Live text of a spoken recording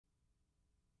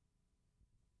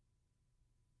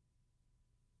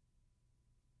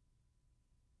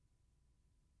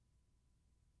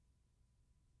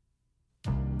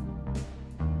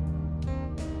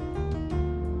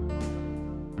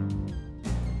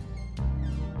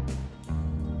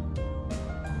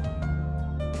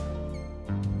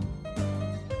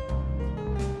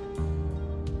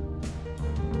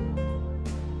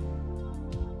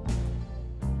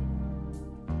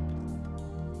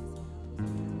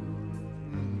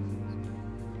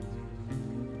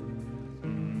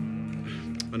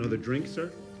Another drink,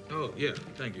 sir? Oh, yeah,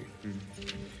 thank you.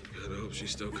 God, I hope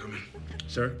she's still coming.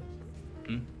 Sir?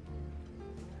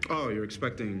 Oh, you're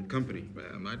expecting company.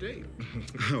 My date.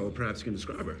 Oh, perhaps you can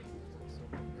describe her.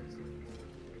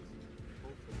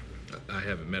 I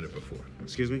haven't met her before.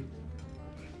 Excuse me?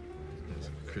 It's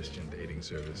a Christian dating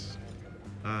service.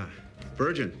 Ah,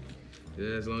 virgin.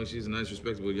 Yeah, as long as she's a nice,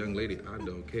 respectable young lady, I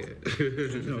don't care.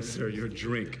 No, sir, your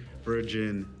drink.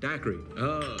 Virgin daiquiri.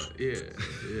 Oh, yeah,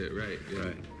 right, yeah.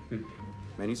 Right.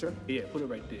 Menu, sir? Yeah, put it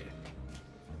right there.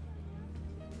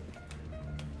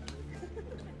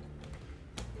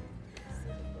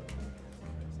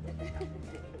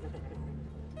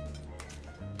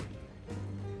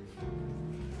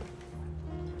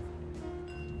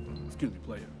 Excuse me,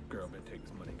 player. Girl, better take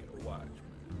this money and get a watch, man.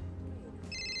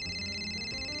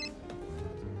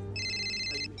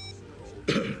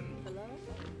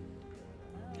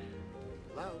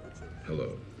 Hello.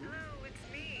 Hello, it's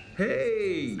me.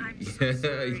 Hey! I'm so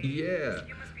sorry. Yeah.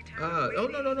 You must be tired of Oh,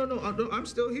 waiting. no. I'm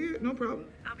still here. No problem.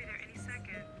 I'll be there any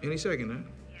second. Any second, huh?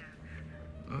 Yeah.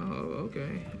 Oh,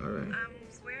 okay. All right. I'm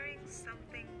wearing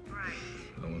something bright.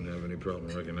 I won't have any problem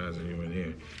recognizing you in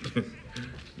here.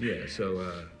 Yeah, so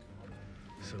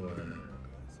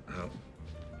I'll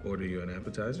order you an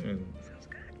appetizer and Sounds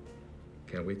good.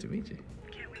 can't wait to meet you.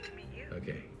 Can't wait to meet you.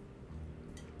 Okay.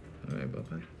 All right,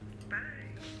 bye-bye. Bye.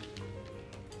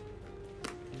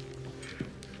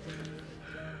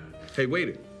 Hey,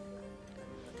 waiter.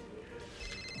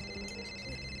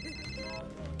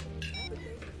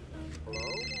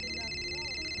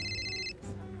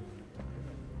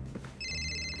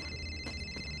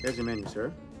 Here's your menu,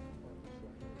 sir.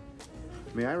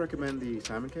 May I recommend the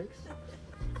salmon cakes?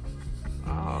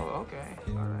 Oh, okay.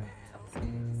 All right.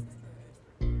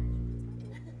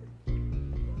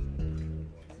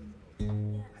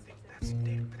 I think that's the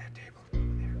table for that table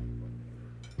over there.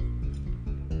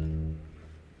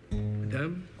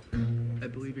 Madame, I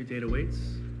believe your date awaits.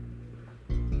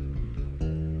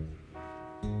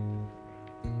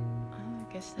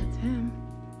 I guess that's him.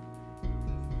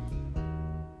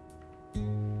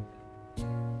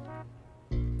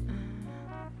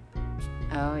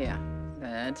 Oh, yeah,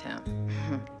 that's him.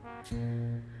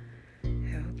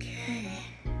 Okay.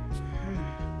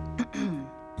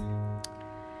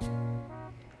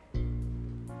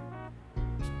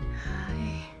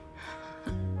 Hi.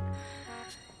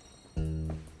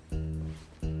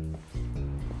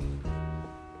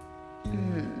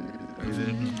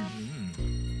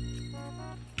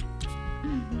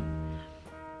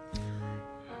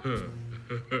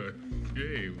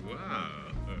 Hey, wow.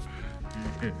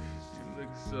 You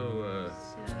look so,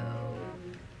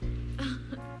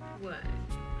 What?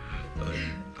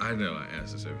 I know I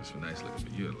asked the service for nice looking,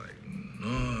 but you're like,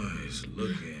 nice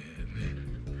looking.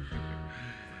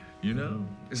 You know?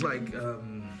 It's like,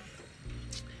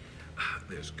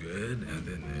 there's good, and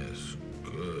then there's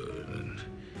good, and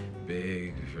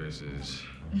big versus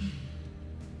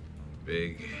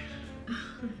big.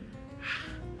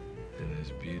 And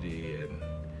there's beauty and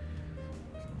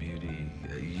beauty.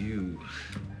 You.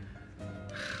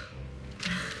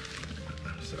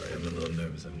 I'm sorry, I'm a little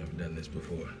nervous. I've never done this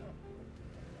before.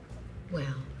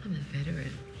 Well, I'm a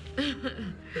veteran.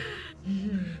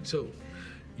 So,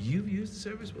 you've used the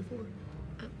service before?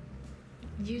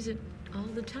 Use it all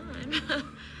the time.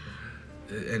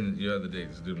 And your other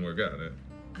dates didn't work out, huh?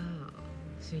 Oh,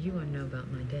 so you want to know about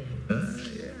my day?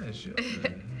 Yeah, sure.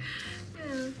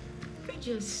 Well, we're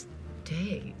just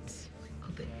dates.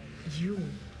 Oh, but you're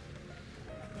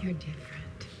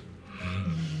different.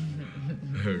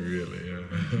 Really, huh?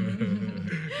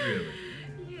 Really?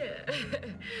 Yeah.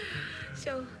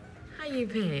 So, how you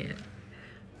paying?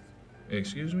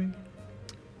 Excuse me?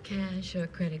 Cash or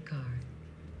credit card?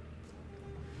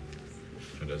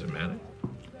 It doesn't matter.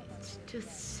 It's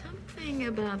just something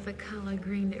about the color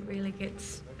green that really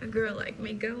gets a girl like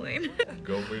me going.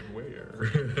 Going where?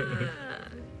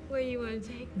 Where you want to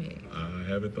take me? I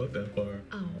haven't thought that far.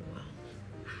 Oh, well,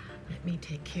 let me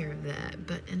take care of that.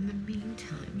 But in the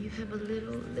meantime, you have a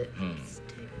little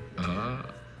lipstick.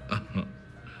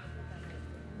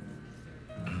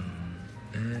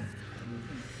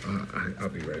 I'll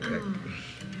be right back.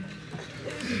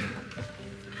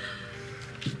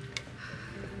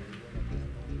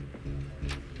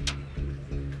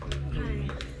 Hi.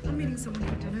 I'm meeting someone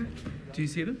for dinner. Do you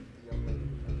see them?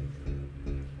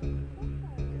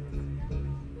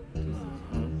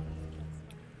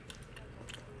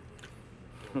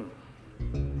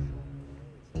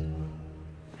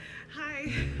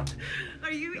 Hi.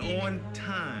 Are you On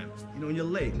time. You know, you're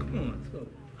late. Come on, let's go.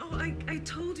 Oh, I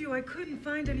told you I couldn't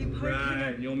find any parking.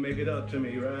 Right, you'll make it up to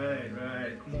me.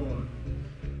 Right. Come on.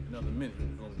 Another minute,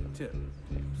 it's gonna be tip.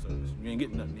 Service. You ain't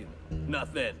getting nothing either.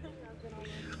 Nothing.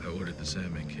 I ordered the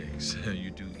salmon cakes. You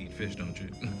do eat fish, don't you?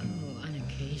 Oh, on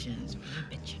occasions, but I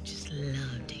bet you just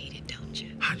love to eat it, don't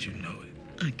you? How'd you know it?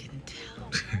 I can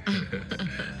tell.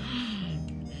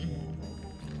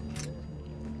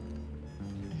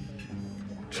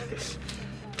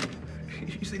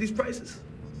 You see these prices?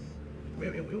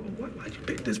 Why'd you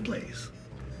pick this place?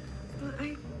 Well,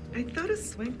 I thought a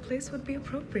swank place would be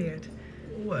appropriate.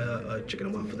 What, a chicken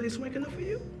and waffle ain't swank enough for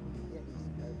you?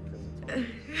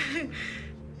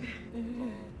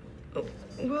 Oh,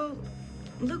 well,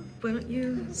 look, why don't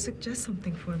you suggest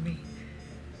something for me?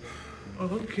 Oh,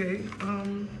 okay.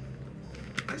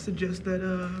 I suggest that,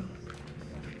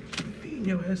 feeding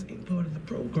your ass ain't part of the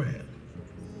program.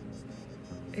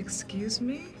 Excuse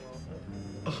me?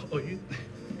 Oh, you...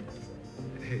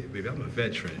 Hey, baby, I'm a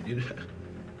veteran, you know?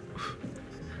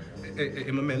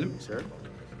 Hey, my man,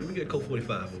 let me get a Coke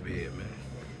 45 over here, man.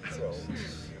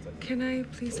 Can I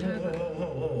please have a...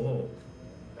 Oh.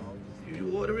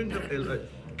 You ordering?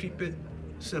 Keep it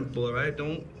simple, all right?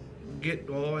 Don't get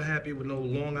all happy with no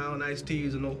Long Island iced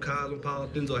teas and no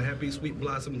cosmopolitans or happy sweet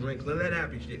blossom drinks. None of that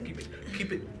happy shit.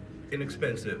 Keep it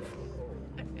inexpensive.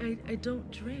 I don't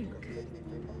drink.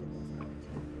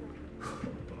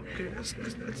 Okay, that's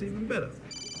even better.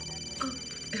 Oh,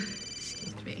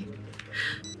 excuse me.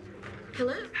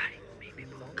 Hello? Hi, meet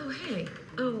people. Oh, hey.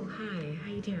 Oh, hi.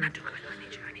 How you doing? I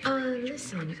need you.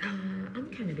 Listen, I'm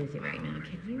kind of busy right now.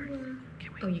 Can you,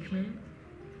 Oh, you can?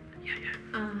 Yeah.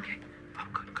 Okay. Oh,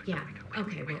 good. Yeah.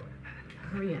 Okay, well,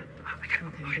 hurry up.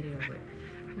 Okay, get it over.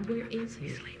 Where is he?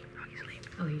 He's asleep.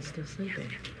 Oh, he's still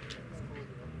sleeping.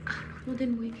 Well,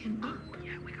 then wake him up.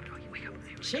 Yeah, wake up, doggy. Wake up.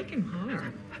 Shake him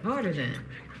hard. Harder than.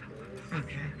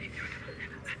 Okay.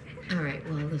 All right,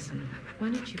 well, listen. Why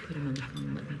don't you put him on the phone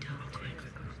and let me talk to him?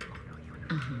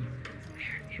 Uh-huh.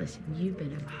 Listen, you've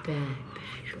been a bad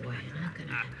boy, and I'm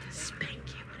gonna have to spank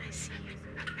you when I see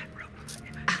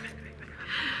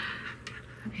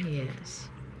you. Yes.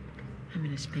 I'm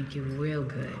gonna spank you real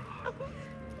good.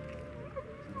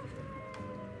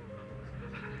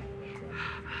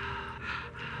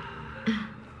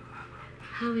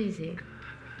 How is he?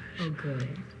 Oh,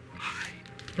 good.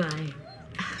 Bye.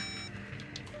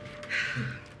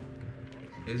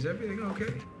 Is everything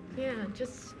okay? Yeah,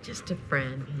 just a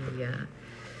friend. He,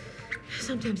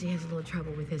 sometimes he has a little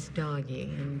trouble with his doggy,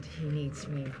 and he needs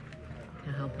me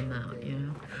to help him out, you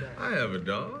know? I have a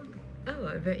dog. Oh,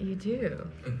 I bet you do.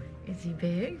 Is he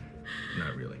big?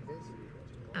 Not really.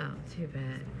 Oh, too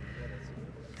bad.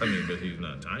 I mean, but he's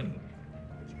not tiny.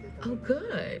 Oh,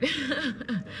 good.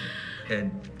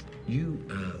 And you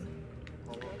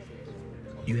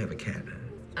have a cat.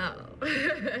 Oh,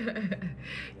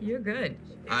 you're good.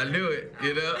 I knew it,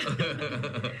 you know?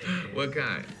 What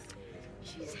kind?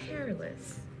 She's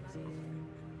hairless.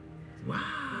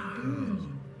 Wow.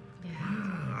 Yeah.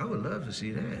 Wow, I would love to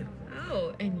see that.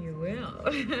 Oh, and you will.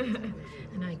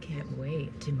 And I can't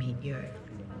wait to meet your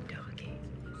doggy.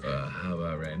 How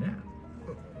about right now?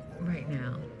 Right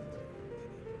now.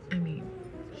 I mean,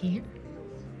 here?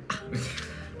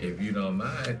 If you don't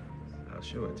mind, I'll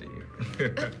show it to you.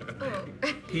 Oh.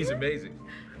 He's amazing.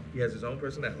 He has his own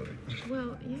personality.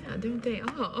 Well, yeah, don't they all?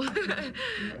 Whoa,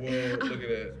 look at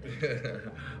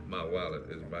that. My wallet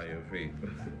is by your feet.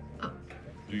 Oh.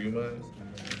 Do you mind?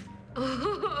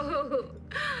 Oh,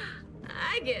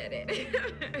 I get it.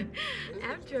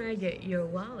 After I get your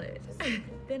wallet,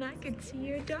 then I can see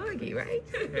your doggy, right?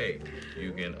 Hey,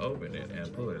 you can open it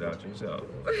and pull it out yourself.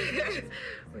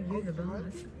 Well, you're the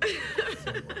boss.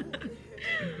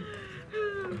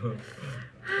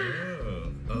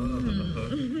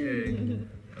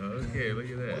 Okay, look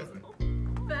at that.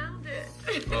 Found it.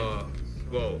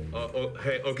 Whoa,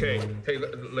 hey, okay. Hey,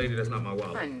 lady, that's not my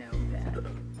wallet. I know that.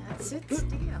 Sit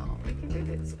still. We can do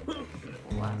this.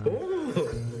 Wow. Oh.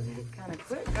 Kind of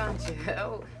quick, aren't you?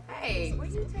 Oh, hey, where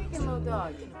you taking little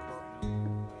doggy?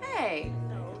 Hey.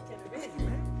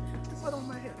 What on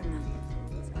my head?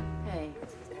 Hey.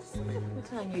 What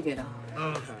time you get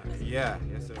off? Yeah,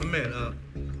 yes, sir. Man,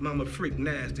 Mama Freak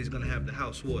Nasty's gonna have the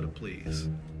house water, please.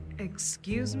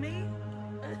 Excuse me?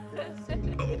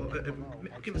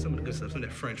 Give me some of the good stuff, some of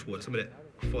that French water, some of that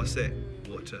Faucet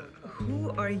water.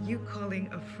 Who are you calling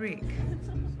a freak?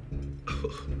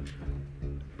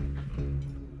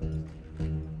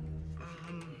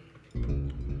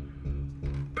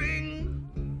 Bing!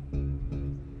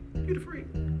 You the freak.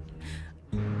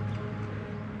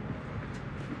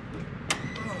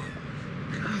 Oh,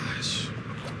 gosh.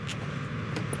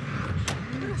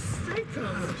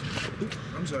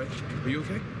 I'm sorry. Are you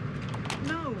okay?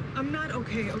 No, I'm not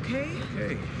okay, okay?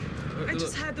 Okay. I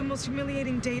just had the most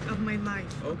humiliating date of my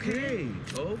life. Okay.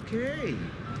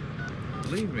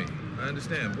 Believe me, I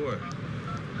understand, boy.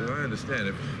 Well, I understand.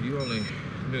 If you only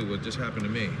knew what just happened to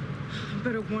me.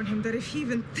 Better warn him that if he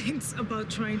even thinks about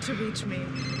trying to reach me,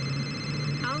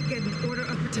 I'll get an order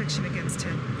of protection against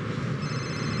him.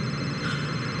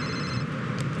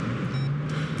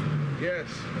 Yes.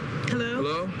 Hello?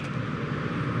 Hello?